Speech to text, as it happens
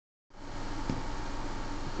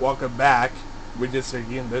Welcome back. With this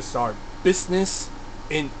again, this is our business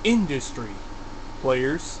and industry.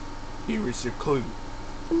 Players, here is your clue.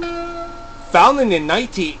 Founded in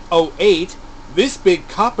 1908, this big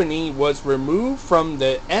company was removed from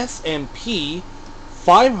the S&P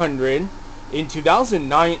 500 in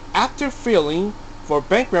 2009 after filing for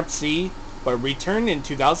bankruptcy, but returned in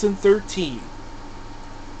 2013.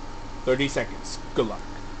 30 seconds. Good luck.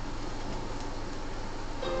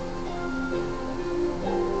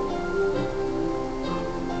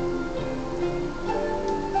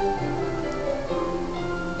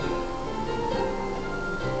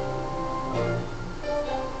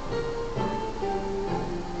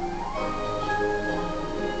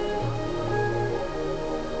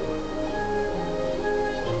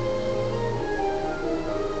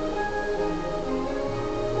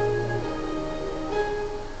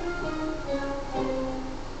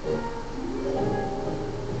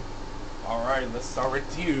 Alright, let's start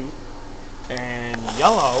with you. And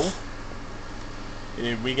yellow,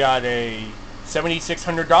 we got a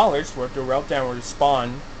 $7,600 worth of route downward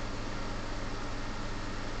spawn.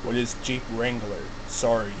 What is Jeep Wrangler?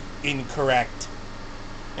 Sorry, incorrect.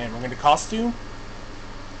 And we're going to costume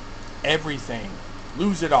everything.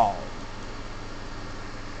 Lose it all.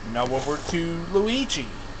 Now over to Luigi.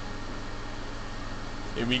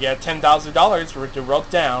 If we get $10,000 worth of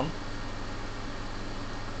route down.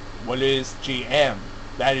 What is GM?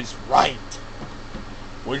 That is right.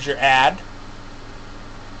 Where's your ad?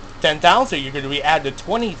 $10,000. You're going to be added to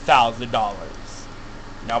 $20,000.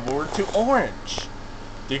 Now we're to Orange.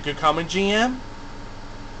 Think you come in GM?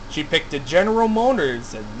 She picked the General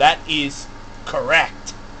Motors, and that is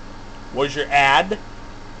correct. Where's your ad?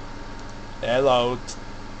 Hello.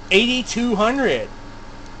 $8,200.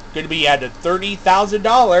 Going to be added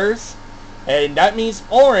 $30,000, and that means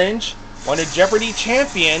Orange won a Jeopardy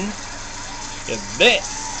champion. Is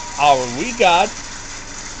this? Oh, we got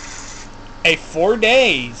a 4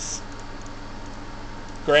 days.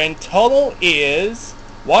 Grand total is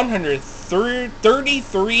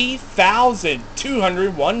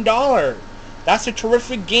 $133,201. That's a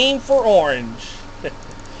terrific game for Orange.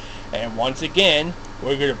 And once again,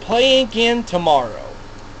 we're going to play again tomorrow.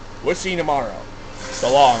 We'll see you tomorrow.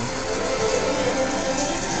 So long.